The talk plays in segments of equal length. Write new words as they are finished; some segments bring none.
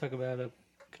Talk about a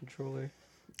controller.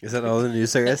 Is that all the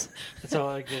news there is? That's all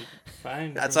I could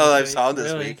find. That's from all the I week, saw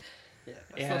this really. week.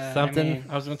 Yeah, something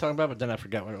I was going to talk about, but then I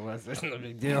forgot what it was. It's no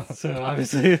big deal. So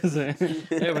obviously it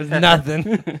was Nothing.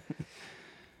 Alright.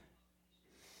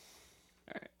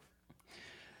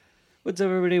 What's up,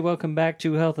 everybody? Welcome back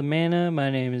to Health and Mana. My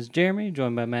name is Jeremy,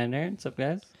 joined by Matt and Aaron. What's up,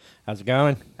 guys? How's it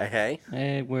going? Hey.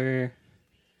 Hey, we're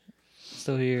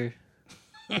still here.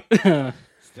 Still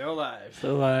alive.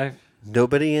 Still alive.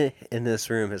 Nobody in this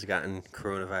room has gotten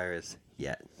coronavirus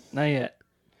yet. Not yet.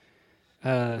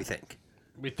 We think.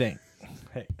 We think.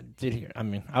 Hey, I did hear. I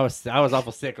mean, I was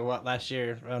awful sick a lot last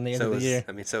year around the end of the year.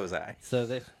 So was I. So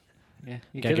they Yeah,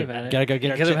 you Gotta could have go- had it. gotta go get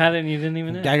You our could have check- had it and you didn't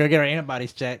even know. gotta go get our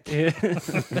antibodies checked. So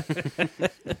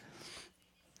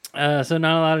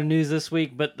not a lot of news this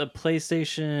week, but the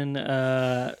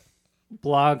PlayStation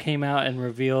blog came out and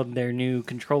revealed their new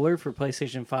controller for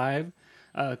PlayStation 5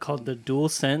 called the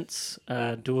DualSense.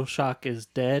 DualShock is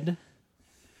dead.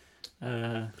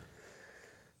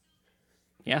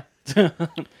 Yeah. I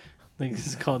think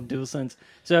it's called DualSense.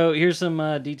 So here's some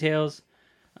details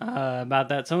about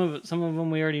that. Some of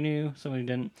them we already knew, some we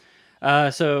didn't.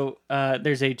 So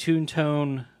there's a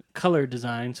two-tone color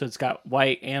design, so it's got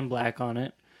white and black on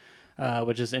it,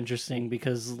 which is interesting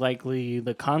because likely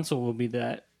the console will be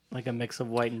that, like a mix of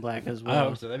white and black as well.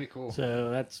 Oh, so that'd be cool.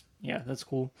 So that's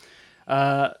cool.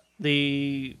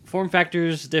 The form factor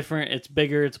is different. It's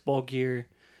bigger. It's bulkier.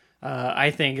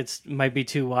 I think it might be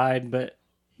too wide, but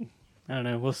I don't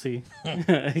know. We'll see.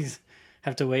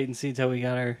 Have to wait and see till we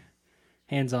got our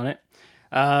hands on it.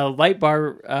 Light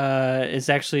bar is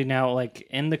actually now like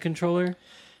in the controller.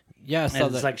 Yeah, I And saw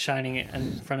it's that. like shining it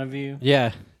in front of you.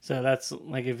 Yeah. So that's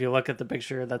like if you look at the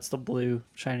picture, that's the blue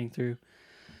shining through.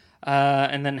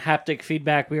 And then haptic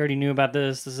feedback, we already knew about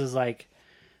this. This is like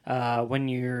when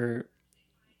you're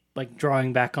like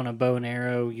drawing back on a bow and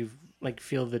arrow, you like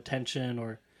feel the tension,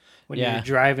 or when Yeah. you're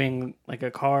driving like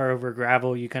a car over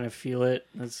gravel, you kind of feel it.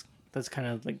 That's kind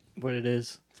of like what it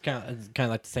is. It's kind of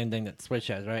like the same thing that Switch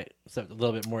has, right? Except a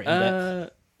little bit more in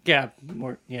depth. Yeah,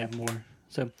 more.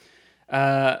 So,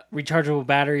 rechargeable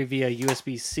battery via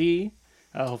USB-C.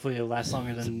 Hopefully it'll last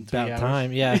longer than 3 About hours.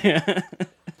 time, yeah.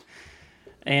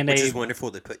 And Which is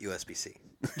wonderful to put USB-C.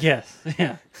 yes,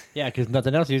 yeah, Yeah, because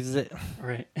nothing else uses it.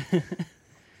 right.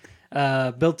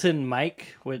 Built-in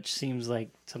mic, which seems like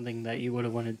something that you would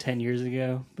have wanted 10 years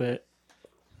ago, but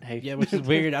hey. Yeah, which is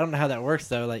weird. I don't know how that works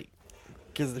though. Like,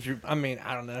 because if you, I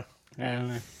don't know. I don't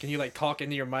know. Can you like talk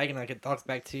into your mic and like it talks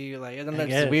back to you? Like, I don't know. I It's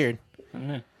guess. weird. I don't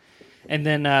know. And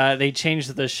then they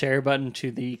changed the share button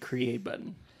to the create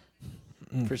button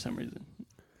for some reason.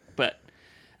 But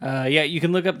yeah, you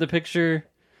can look up the picture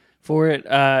for it.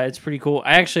 It's pretty cool.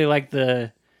 I actually like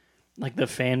the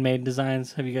fan made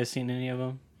designs. Have you guys seen any of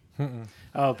them?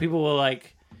 Oh, people will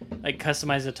like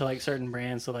customize it to like certain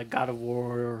brands, so like God of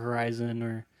War or Horizon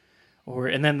or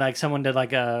and then like someone did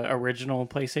like a original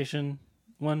PlayStation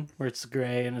one where it's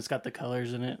gray and it's got the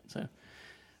colors in it.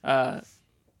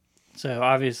 So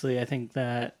obviously I think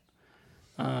that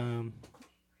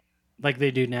like they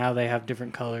do now, they have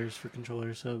different colors for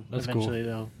controllers, so That's eventually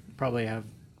they'll probably have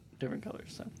different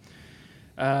colors. So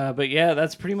but yeah,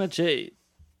 that's pretty much it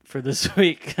for this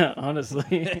week,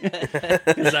 honestly.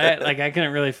 Because I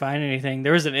couldn't really find anything.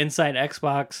 There was an Inside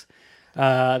Xbox.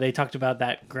 They talked about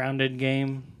that Grounded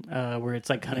game where it's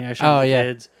like Honey I Shrunk the yeah.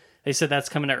 Kids. They said that's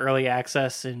coming to early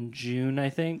access in June, I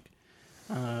think.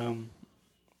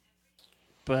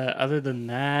 But other than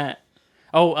that,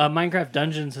 Minecraft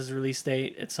Dungeons has release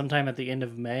date. It's sometime at the end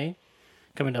of May,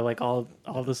 coming to like all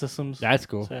the systems. That's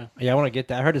cool. So, Yeah, I want to get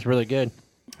that. I heard it's really good.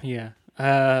 yeah.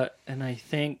 And I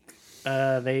think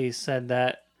they said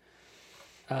that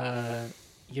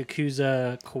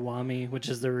Yakuza Kiwami, which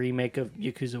is the remake of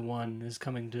Yakuza 1, is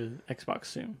coming to Xbox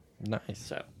soon. Nice.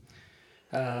 So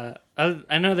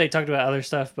I know they talked about other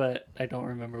stuff, but I don't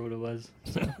remember what it was.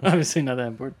 So obviously not that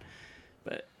important.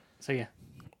 But so yeah.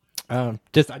 I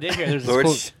did hear there's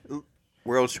this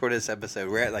World's shortest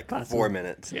episode. We're at like Possible. 4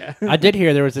 minutes. Yeah. I did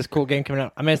hear there was this cool game coming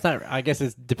out. I mean, it's not. I guess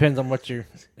it depends on what your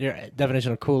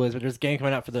definition of cool is. But there's a game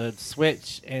coming out for the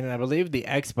Switch and I believe the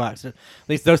Xbox. At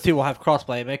least those two will have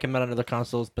crossplay. It may come out on other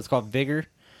consoles, but it's called Vigor,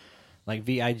 like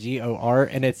Vigor,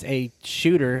 and it's a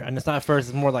shooter. And it's not first.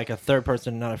 It's more like a third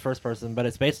person, not a first person. But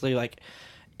it's basically like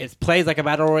it plays like a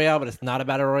battle royale, but it's not a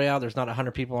battle royale. There's not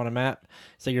 100 people on a map,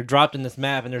 so you're dropped in this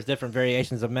map, and there's different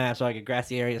variations of maps, so like a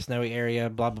grassy area, snowy area,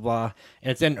 blah blah blah.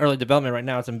 And it's in early development right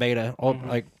now. It's in beta,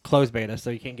 like closed beta, so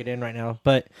you can't get in right now.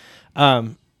 But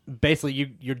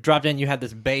basically, you're dropped in. You have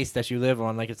this base that you live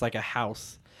on, like it's like a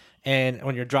house. And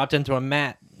when you're dropped into a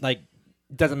map, like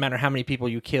it doesn't matter how many people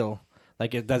you kill.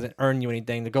 Like it doesn't earn you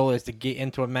anything. The goal is to get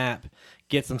into a map,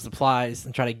 get some supplies,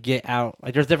 and try to get out.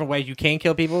 Like there's different ways you can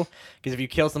kill people. Because if you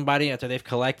kill somebody after they've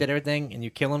collected everything and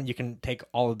you kill them, you can take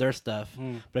all of their stuff.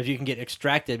 But if you can get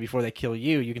extracted before they kill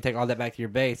you, you can take all that back to your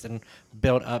base and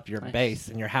build up your base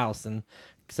and your house. And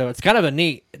so it's kind of a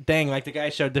neat thing. Like the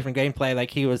guy showed different gameplay. Like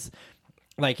he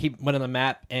went on the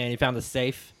map and he found a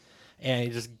safe. And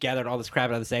he just gathered all this crap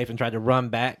out of the safe and tried to run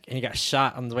back. And he got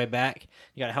shot on the way back.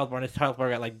 He got a health bar, and his health bar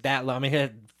got like that low. I mean, he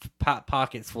had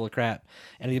pockets full of crap.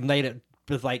 And he made it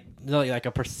with like nearly like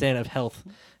 1% of health.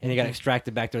 And he got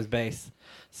extracted back to his base.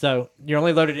 So you're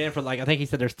only loaded in for like, I think he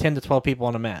said there's 10 to 12 people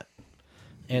on the map.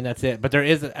 And that's it. But there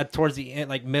is, towards the end,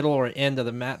 like middle or end of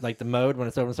the map, like the mode, when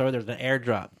it's open source, there's an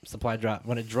airdrop, supply drop.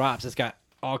 When it drops, it's got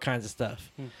all kinds of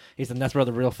stuff. He said that's where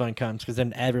the real fun comes. Because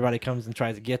then everybody comes and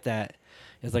tries to get that.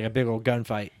 It's like a big old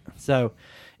gunfight. So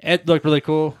it looked really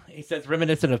cool. He says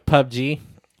reminiscent of PUBG.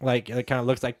 Like it kind of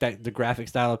looks like that the graphic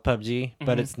style of PUBG,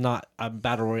 but it's not a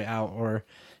battle royale or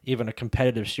even a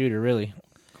competitive shooter, really.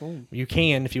 Cool. You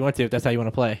can if you want to, if that's how you want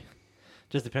to play.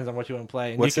 Just depends on what you want to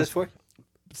play. And What's this for?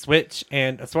 Switch,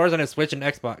 and as far as I know, Switch and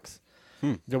Xbox.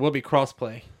 There will be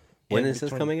crossplay. When is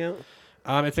this coming out?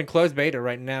 It's in closed beta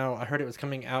right now. I heard it was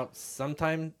coming out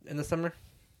sometime in the summer.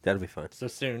 That'll be fun. So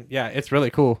soon. Yeah, it's really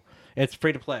cool. It's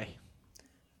free to play.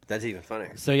 That's even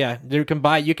funnier. So yeah, you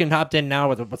can hop in now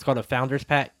with what's called a Founders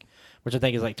Pack, which I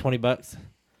think is like $20.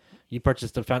 You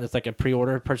purchase the Founders, it's like a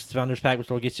pre-order purchase the Founders Pack, which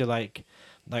will get you like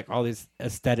all these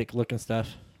aesthetic looking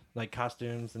stuff, like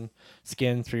costumes and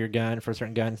skins for your gun, for a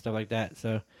certain gun and stuff like that.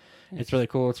 So it's really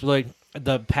cool. It's really,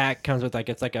 the pack comes with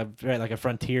it's like a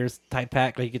Frontiers type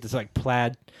pack. Like you get this like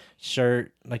plaid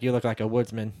shirt, like you look like a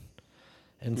woodsman.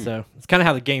 And so it's kind of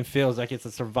how the game feels. Like it's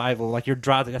a survival. Like you're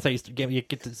dropped. That's how you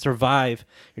get to survive.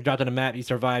 You're dropped on a map. You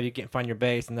survive. You find your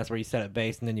base, and that's where you set up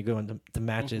base. And then you go into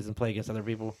matches and play against other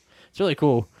people. It's really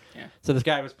cool. Yeah. So this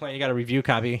guy was playing. He got a review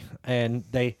copy, and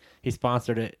he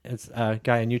sponsored it. It's a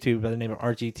guy on YouTube by the name of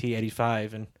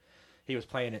RGT85, and he was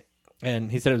playing it,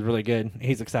 and he said it was really good.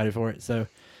 He's excited for it. So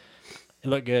it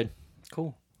looked good.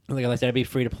 Cool. Like I said, it'll be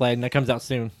free to play, and that comes out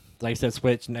soon. Like I said,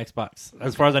 Switch and Xbox.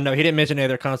 As far as I know, he didn't mention any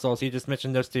other consoles. He just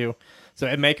mentioned those two. So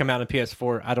it may come out on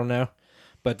PS4. I don't know.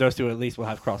 But those two at least will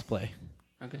have crossplay.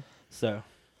 Okay. So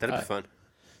That'll be fun.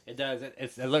 it does.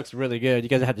 It looks really good. You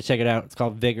guys have to check it out. It's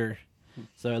called Vigor.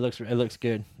 So it looks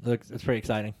good. It's pretty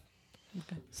exciting.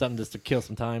 Okay. Something just to kill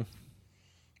some time.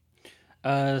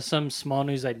 Some small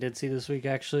news I did see this week,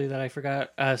 actually, that I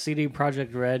forgot. CD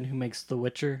Projekt Red, who makes The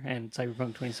Witcher and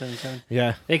Cyberpunk 2077,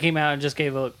 Yeah. they came out and just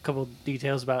gave a couple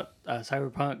details about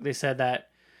Cyberpunk. They said that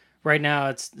right now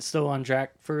it's still on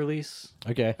track for release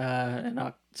Okay.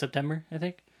 in September, I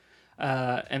think.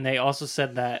 And they also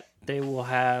said that they will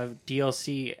have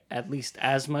DLC at least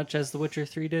as much as The Witcher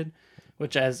 3 did,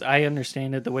 which, as I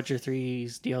understand it, The Witcher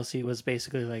 3's DLC was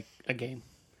basically like a game.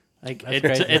 Like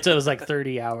it was like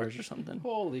 30 hours or something.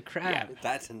 Holy crap. Yeah.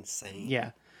 That's insane.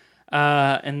 Yeah.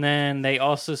 And then they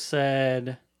also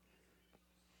said,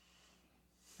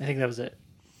 I think that was it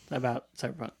about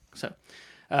Cyberpunk. So,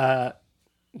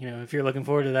 if you're looking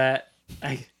forward to that,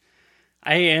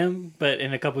 I am, but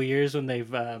in a couple years when they've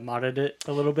modded it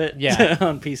a little bit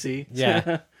on PC.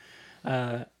 Yeah.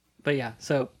 But yeah,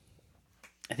 so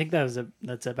I think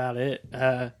that's about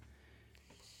it.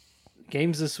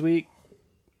 Games this week.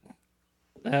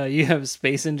 You have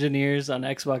Space Engineers on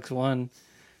Xbox One,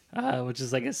 which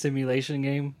is like a simulation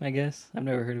game, I guess. I've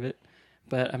never heard of it,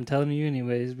 but I'm telling you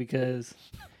anyways because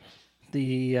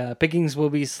the pickings will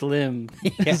be slim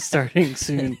starting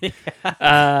soon.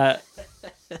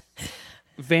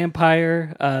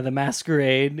 Vampire, the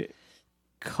Masquerade,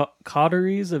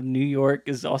 Coteries of New York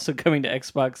is also coming to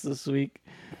Xbox this week.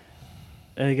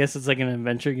 I guess it's like an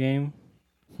adventure game.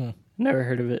 Never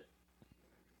heard of it.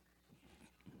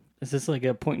 Is this like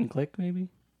a point and click, maybe?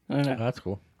 I don't know. Oh, that's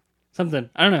cool.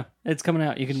 Something. I don't know. It's coming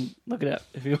out. You can look it up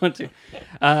if you want to.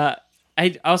 I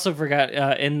also forgot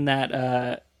in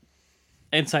that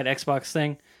Inside Xbox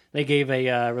thing, they gave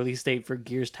a release date for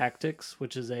Gears Tactics,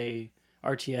 which is a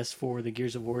RTS for the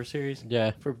Gears of War series.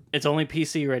 Yeah. It's only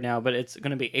PC right now, but it's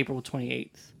going to be April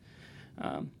 28th.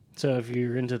 So if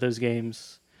you're into those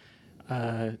games,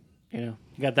 you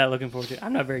got that looking forward to.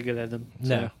 I'm not very good at them. So.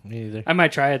 No, me neither. I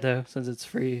might try it though, since it's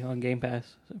free on Game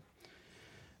Pass.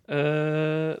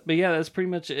 So. But yeah, that's pretty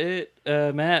much it.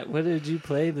 Matt, what did you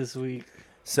play this week?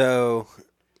 So,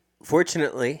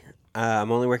 fortunately,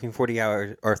 I'm only working 40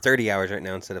 hours or 30 hours right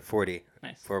now instead of 40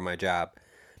 for my job.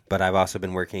 But I've also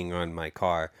been working on my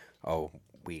car all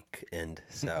weekend,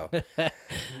 so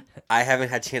I haven't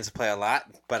had a chance to play a lot.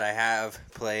 But I have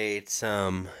played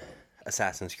some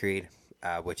Assassin's Creed.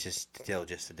 Which is still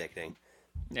just addicting.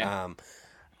 Yeah.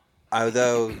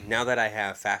 Although now that I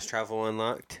have fast travel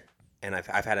unlocked, and I've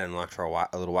had it unlocked for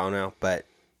a little while now, but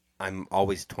I'm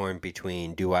always torn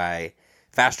between, do I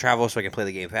fast travel so I can play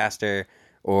the game faster,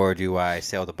 or do I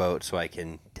sail the boat so I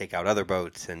can take out other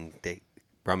boats and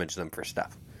rummage them for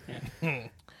stuff? Yeah.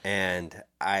 And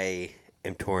I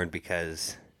am torn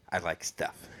because I like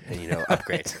stuff and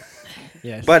upgrades.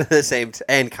 Yes. But at the same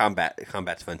and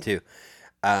combat's fun too.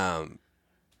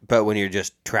 But when you're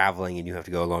just traveling and you have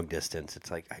to go a long distance,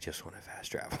 it's like I just want to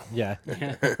fast travel. Yeah.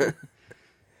 Yeah.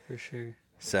 For sure.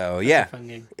 So That's yeah, a fun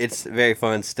game. it's very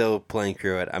fun. Still playing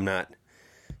through it. I'm not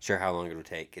sure how long it'll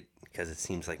take because it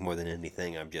seems like more than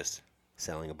anything, I'm just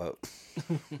sailing a boat.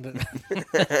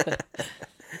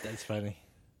 That's funny.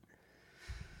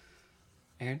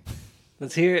 Aaron,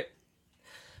 let's hear it.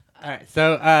 All right.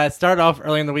 So started off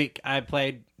early in the week. I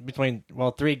played between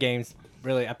 3 games.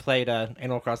 Really, I played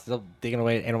Animal Crossing. Still digging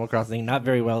away at Animal Crossing. Not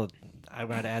very well. I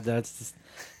might add that it's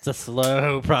a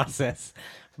slow process.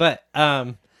 But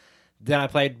then I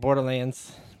played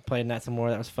Borderlands. Played that some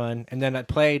more. That was fun. And then I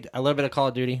played a little bit of Call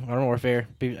of Duty Modern Warfare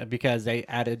because they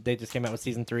just came out with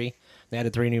Season 3. They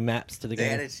added 3 new maps to the game.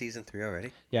 They added Season 3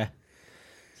 already? Yeah.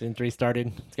 Season 3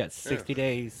 started. It's got 60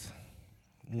 days.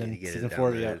 And then Season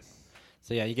 4 yeah.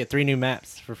 So yeah, you get 3 new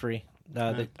maps for free.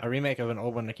 A remake of an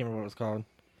old one. I can't remember what it was called.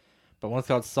 But one's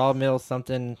called Sawmill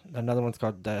something. Another one's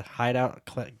called The Hideout.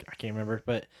 I can't remember.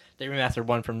 But they remastered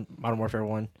one from Modern Warfare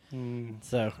 1.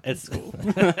 So it's cool.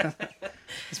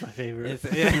 It's my favorite.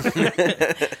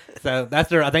 So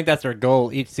I think that's their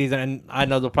goal each season. And I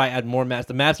know they'll probably add more maps.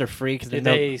 The maps are free because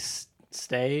they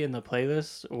stay in the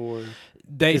playlist, or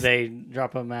do they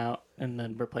drop them out and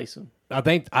then replace them?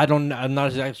 I'm not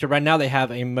exactly sure. Right now they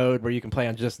have a mode where you can play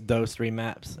on just those 3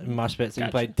 maps in Mosh Pit. So you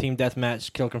can play Team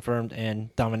Deathmatch, Kill Confirmed,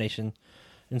 and Domination.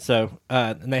 And so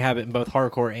and they have it in both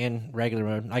hardcore and regular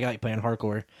mode. I like playing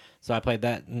hardcore, so I played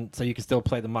that, and so you can still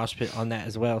play the Mosh Pit on that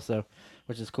as well. So,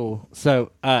 which is cool.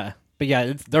 So, but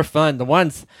yeah, they're fun. The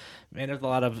ones, man, there's a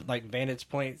lot of like vantage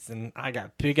points, and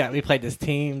we played this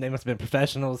team. They must have been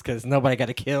professionals because nobody got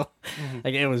a kill.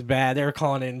 Like it was bad. They were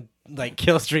calling in like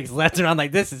kill streaks left and right. I'm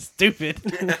like, this is stupid.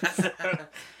 So,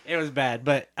 it was bad,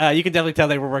 but you can definitely tell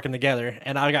they were working together.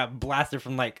 And I got blasted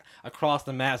from like across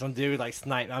the map. Some dude like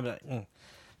sniped. I'm like,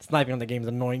 sniping on the game is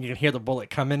annoying. You can hear the bullet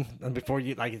coming, and before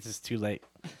you it's just too late.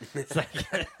 It's like,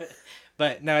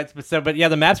 but no, but yeah,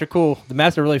 the maps are cool. The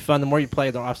maps are really fun. The more you play,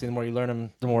 obviously, the more you learn them,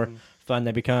 the more fun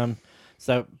they become.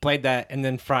 So played that, and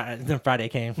then Friday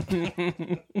came.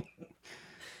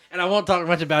 And I won't talk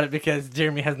much about it because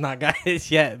Jeremy has not got it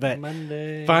yet. But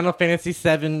Monday. Final Fantasy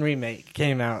VII Remake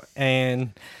came out,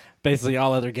 and basically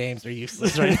all other games are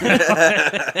useless right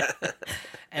now.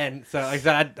 And so, like I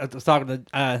said, I was talking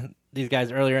to these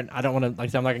guys earlier, and I don't want to, like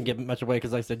I said, I'm not going to give much away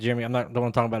because, like I said, Jeremy, don't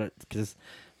want to talk about it because,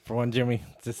 for one, Jeremy,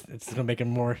 it's going to make him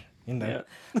more,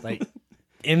 like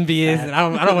envious, and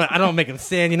I don't make him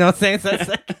sin, you know what I'm saying? So it's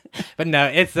like, but no,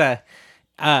 it's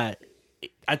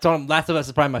I told him Last of Us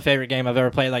is probably my favorite game I've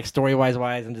ever played, like story-wise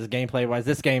and just gameplay-wise.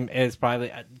 This game is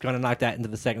probably going to knock that into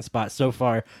the second spot so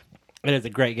far. It is a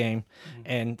great game,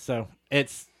 and so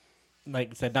it's, like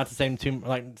I said, not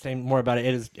to say more about it.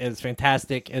 It is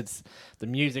fantastic. The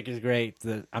music is great.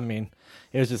 It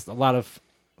was just a lot of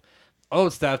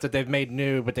old stuff that they've made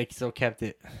new, but they still kept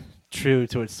it true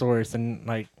to its source. And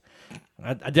like,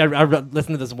 I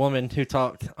listened to this woman who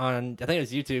talked on, I think it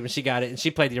was YouTube, and she got it, and she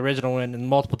played the original one and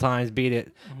multiple times, beat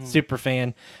it. Super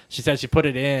fan. She said she put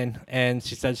it in, and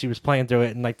she said she was playing through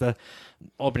it, and like the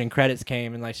opening credits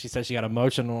came, and like she said she got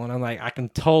emotional, and I'm like, I can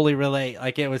totally relate.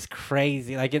 Like it was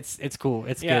crazy. Like it's cool.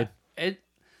 It's good.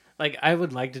 Like I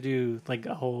would like to do like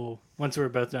a whole, once we're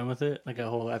both done with it, like a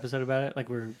whole episode about it, like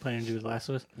we're planning to do with Last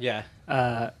of Us. Yeah.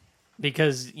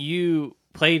 Because you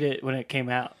played it when it came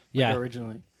out. Yeah.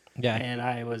 Originally. Yeah. And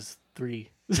I was 3.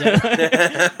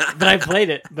 Yeah. But I played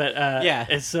it. But yeah,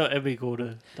 it'd be cool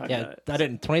to talk about it. I did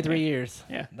it in 23 years.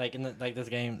 Yeah. Like in this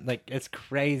game, like it's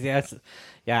crazy.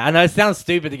 I know it sounds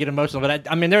stupid to get emotional, but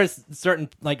I mean there's certain,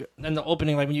 like in the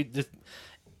opening, like when you just,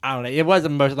 I don't know, it was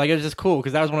emotional. Like it was just cool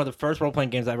because that was one of the first role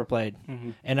playing games I ever played.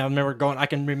 And I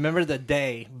can remember the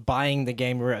day buying the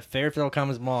game. We were at Fairfield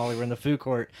Commons Mall. We were in the food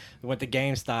court. We went to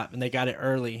GameStop and they got it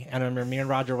early. And I remember me and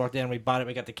Roger walked in. We bought it.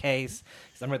 We got the case.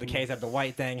 I remember the case had the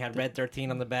white thing, had Red 13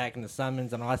 on the back and the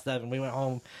summons and all that stuff. And we went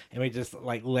home and we just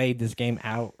like laid this game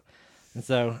out. And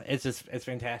so it's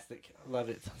fantastic. I love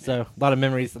it. So a lot of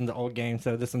memories from the old game.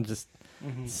 So this one's just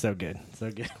so good.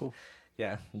 So good. Cool.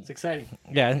 Yeah. It's exciting.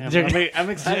 Yeah. I'm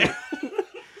excited.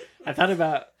 I thought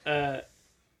about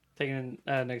taking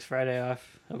next Friday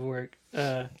off of work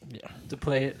to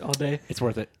play it all day. It's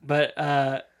worth it. But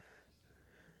I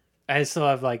I still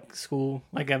have like school.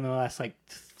 Like I'm in the last like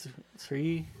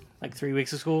 3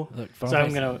 weeks of school. Look, So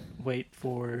I'm gonna wait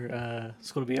for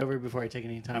school to be over before I take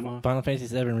any time off. Final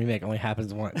Fantasy VII Remake only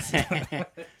happens once.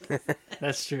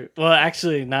 That's true. Well,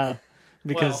 actually, no,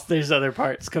 because there's other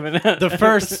parts coming out. The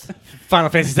first Final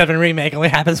Fantasy VII Remake only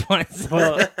happens once.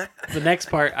 Well, the next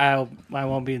part I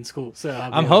won't be in school, so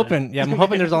I'm hoping. Yeah, I'm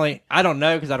hoping there's only. I don't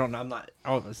know because I don't know. I'm not.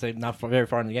 I would say not very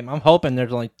far in the game. I'm hoping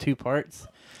there's only 2 parts,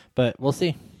 but we'll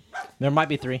see. There might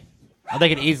be 3. I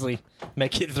think it easily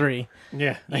make it 3.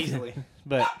 Yeah, easily.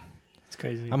 But it's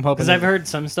crazy. I'm hoping because I've heard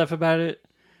some stuff about it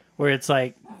where it's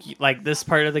like this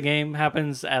part of the game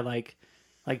happens at like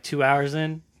 2 hours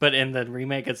in, but in the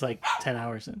remake it's like 10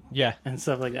 hours in. Yeah, and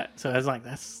stuff like that. So I was like,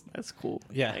 that's cool.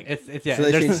 Yeah, like, it's yeah. So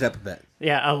they changed it up a bit.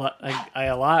 Yeah,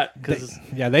 a lot because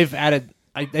they've added.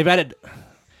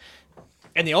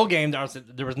 In the old game,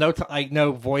 there was no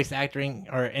no voice acting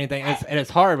or anything, and it's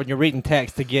hard when you're reading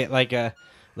text to get like a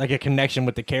connection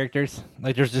with the characters.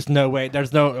 Like there's just no way.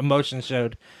 There's no emotion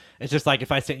showed. It's just like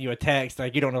if I sent you a text,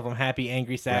 like you don't know if I'm happy,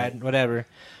 angry, sad, whatever.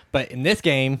 But in this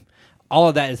game, all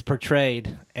of that is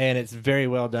portrayed, and it's very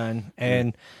well done.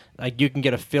 And like you can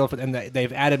get a feel for them.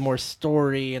 They've added more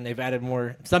story, and they've added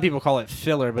more. Some people call it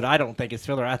filler, but I don't think it's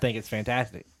filler. I think it's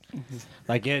fantastic.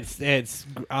 Like it's.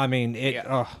 I mean it. Yeah.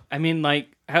 Oh. I mean, like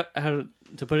how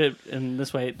to put it in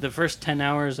this way: the first 10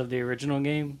 hours of the original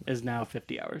game is now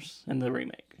 50 hours in the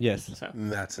remake. Yes, so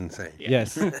that's insane. Yeah.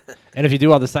 Yes, and if you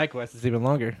do all the side quests, it's even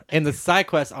longer. And the side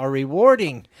quests are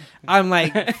rewarding. I'm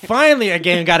like, finally, a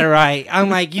game got it right. I'm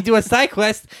like, you do a side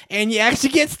quest and you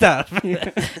actually get stuff.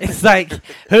 It's like,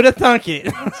 who'd have thunk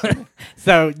it?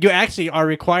 So you actually are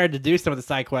required to do some of the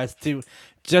side quests to,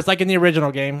 just like in the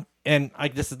original game. And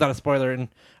like this is not a spoiler, and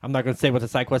I'm not going to say what the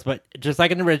side quest, but just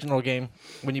like in the original game,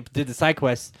 when you did the side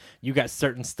quests, you got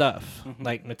certain stuff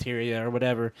like materia or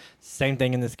whatever. Same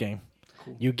thing in this game.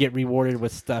 Cool. You get rewarded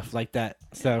with stuff like that.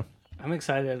 So I'm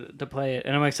excited to play it,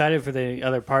 and I'm excited for the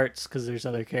other parts because there's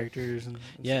other characters. And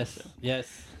yes, stuff, so.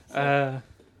 Yes. So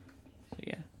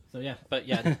yeah. So yeah, but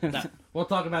yeah, we'll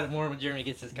talk about it more when Jeremy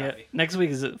gets his copy. Yeah. Next week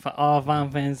is all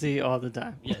Final Fantasy all the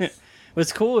time. Yes.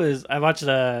 What's cool is I watched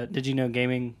a Did You Know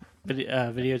Gaming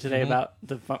video today about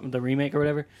the remake or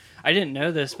whatever. I didn't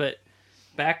know this, but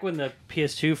back when the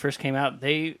PS2 first came out,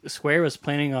 Square was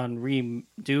planning on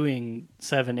redoing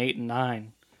 7, 8, and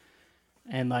 9,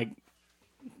 and like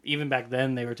even back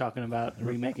then they were talking about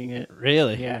remaking it.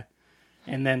 Really? Yeah.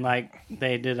 And then like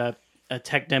they did a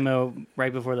tech demo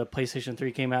right before the PlayStation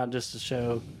 3 came out just to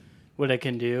show what it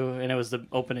can do, and it was the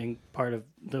opening part of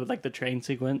the train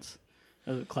sequence.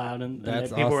 The cloud and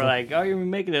people were like, "Oh, you're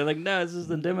remaking it." Like, no, this is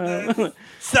the demo.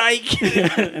 Psych.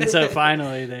 And so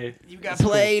finally, you got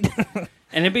played. Cool.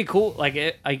 And it'd be cool. Like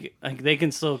they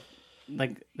can still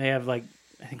they have I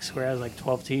think Square has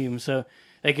 12 teams, so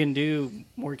they can do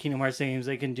more Kingdom Hearts games.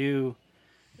 They can do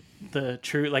the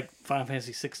true Final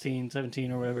Fantasy 16,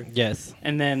 17, or whatever. Yes.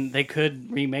 And then they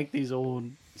could remake these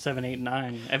old 7, 8, and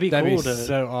 9. That'd be cool to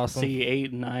so awesome. See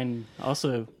 8 and 9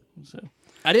 also. So.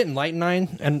 I didn't like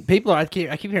 9, and I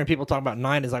keep hearing people talk about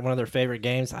 9 as one of their favorite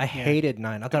games. I hated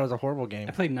 9. I thought it was a horrible game.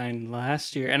 I played 9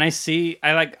 last year, and I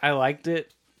liked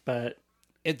it, but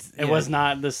it was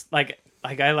not this I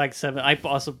like 7. I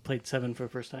also played 7 for the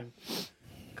first time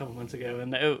a couple months ago,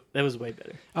 and that was way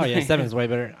better. Oh yeah, 7 is way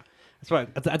better. That's why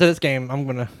after this game, I'm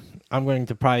going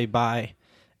to probably buy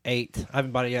 8. I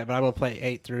haven't bought it yet, but I will play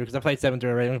 8 through because I played 7 through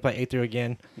already. I'm gonna play 8 through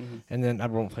again, and then I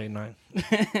won't play 9.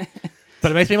 But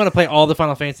it makes me want to play all the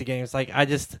Final Fantasy games. I'm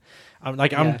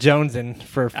jonesing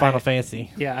for Final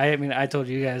Fantasy. Yeah, I told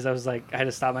you guys I had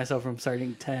to stop myself from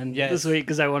starting 10 this week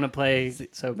because I want to play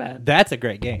so bad. That's a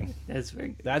great game. That's very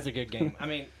good. That's a good game. I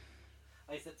mean,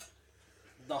 like I said,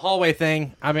 the hallway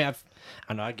thing. I mean, I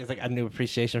don't know. I guess I got a new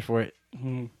appreciation for it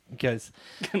because.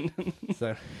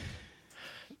 So.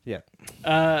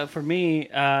 Yeah. For me,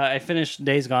 I finished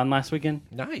Days Gone last weekend.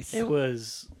 Nice. It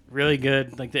was really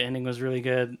good. The ending was really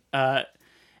good.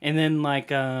 And then I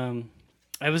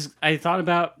thought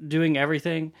about doing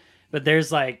everything, but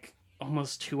there's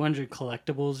almost 200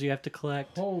 collectibles you have to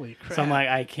collect. Holy crap. So I'm like,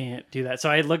 I can't do that. So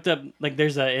I looked up,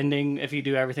 there's an ending. If you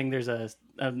do everything, there's an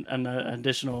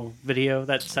additional video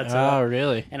that sets it up. Oh,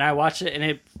 really? And I watched it,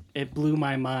 and it blew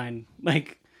my mind.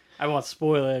 I won't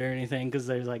spoil it or anything because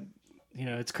there's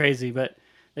it's crazy, but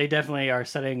they definitely are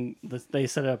they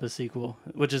set up a sequel,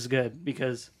 which is good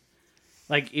because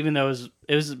even though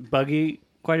it was buggy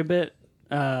quite a bit,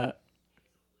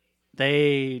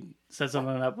 they set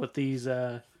something up with these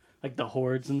the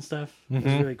hordes and stuff. It's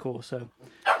really cool. So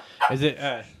is it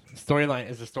storyline?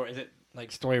 Is it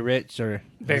story rich or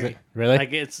very really?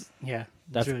 that's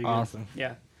That's really awesome. good.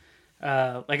 Yeah.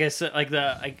 Like I said,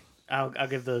 I'll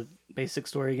give the basic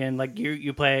story again. Like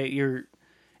you're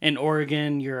in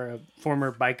Oregon. You're a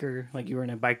former biker. Like you were in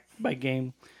a bike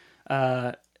game,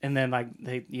 and then like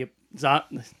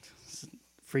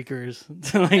freakers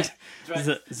like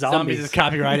Zombies is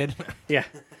copyrighted. Yeah.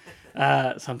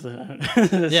 Something.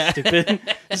 Yeah. Stupid.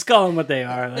 Just call them what they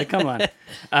are. Like, come on.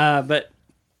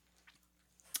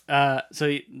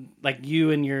 So like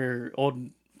you and your old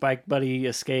bike buddy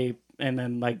escape, and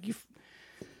then like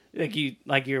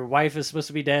your wife is supposed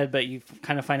to be dead, but you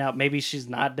kind of find out maybe she's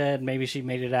not dead. Maybe she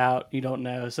made it out. You don't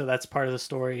know. So that's part of the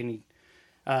story. And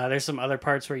there's some other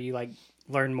parts where you like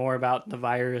learn more about the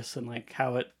virus and like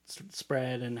how it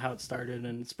spread and how it started.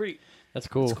 And it's pretty. That's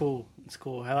cool. It's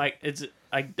cool.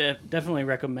 I definitely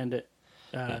recommend it.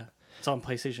 It's on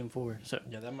PlayStation 4. So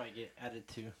Yeah, that might get added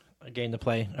to a game to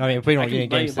play. I mean, if we don't get any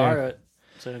games borrow it.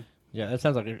 So yeah, that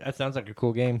sounds like a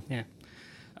cool game. Yeah.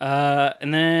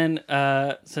 And then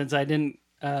since I didn't,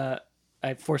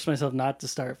 I forced myself not to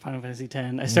start Final Fantasy X.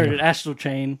 I started Astral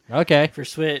Chain. Okay. For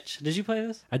Switch. Did you play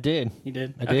this? I did. You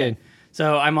did? I did.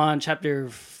 So I'm on chapter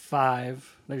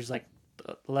 5. There's like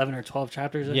 11 or 12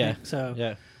 chapters, I think. So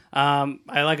yeah.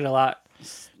 I like it a lot.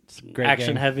 It's great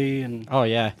action game. Heavy and Oh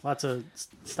yeah. lots of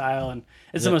style, and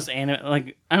it's the most anime.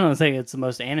 Like I don't think it's the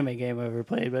most anime game I've ever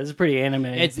played, but it's pretty anime.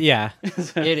 It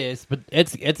is, but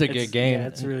it's a good game. Yeah,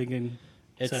 it's really good.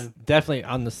 It's definitely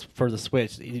on for the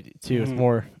Switch too. It's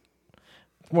more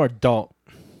adult.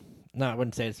 No, I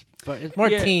wouldn't say but it's more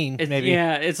teen maybe.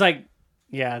 Yeah, it's like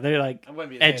they're like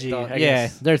edgy. I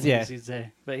guess, there's you'd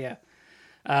say, but yeah.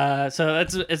 So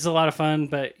it's a lot of fun,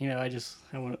 but I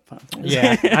want fun.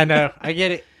 Yeah, I know. I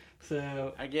get it.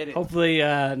 So I get it. Hopefully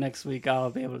next week I'll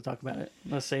be able to talk about it.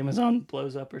 Unless Amazon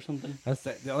blows up or something. If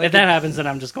that happens, then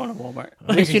I'm just going to Walmart.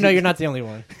 At least you know you're not the only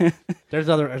one. There's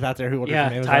others out there who ordered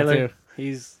from Amazon Tyler, too.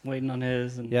 He's waiting on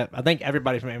his. And Yep, I think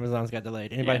everybody from Amazon's got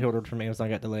delayed. Anybody who ordered from Amazon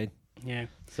got delayed. Yeah.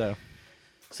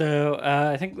 So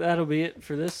I think that'll be it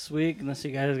for this week, unless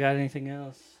you guys got anything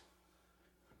else.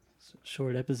 It's a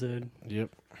short episode. Yep.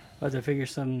 I'll have to figure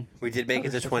some. We did make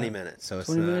it to 20 minutes, so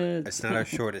it's not our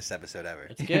shortest episode ever.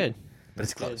 It's good. But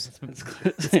it's close. It's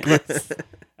close.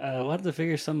 We'll have to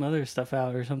figure some other stuff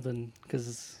out or something,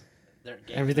 because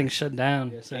everything's shut down.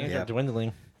 Games are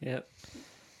dwindling. Yep.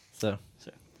 So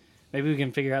maybe we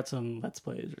can figure out some Let's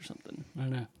Plays or something. I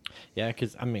don't know. Yeah,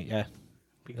 because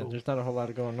Cool. there's not a whole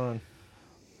lot going on.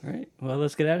 All right. Well,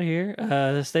 let's get out of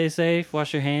here. Stay safe.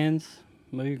 Wash your hands.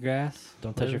 Mow your grass.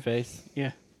 Don't touch your face.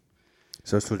 Yeah.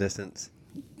 Social distance.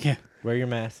 Yeah. Wear your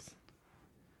masks.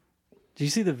 Did you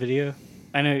see the video?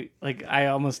 I know, I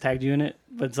almost tagged you in it,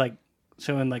 but it's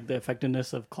showing the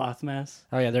effectiveness of cloth masks.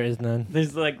 Oh yeah, there is none.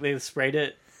 There's they sprayed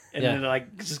it, and then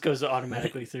it just goes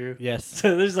automatically through. Yes.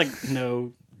 So there's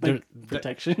no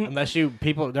protection. Unless there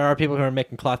are people who are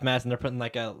making cloth masks and they're putting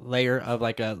a layer of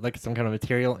some kind of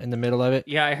material in the middle of it.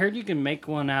 Yeah, I heard you can make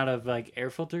one out of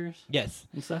air filters. Yes.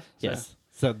 And stuff. Yes.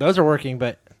 So those are working,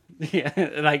 but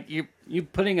yeah, you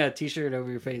putting a t-shirt over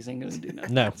your face ain't gonna do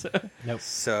nothing. No. Nope.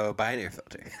 So buy an air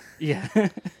filter. Yeah.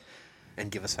 And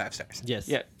give us 5 stars. Yes.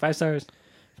 Yeah, 5 stars.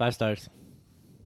 5 stars.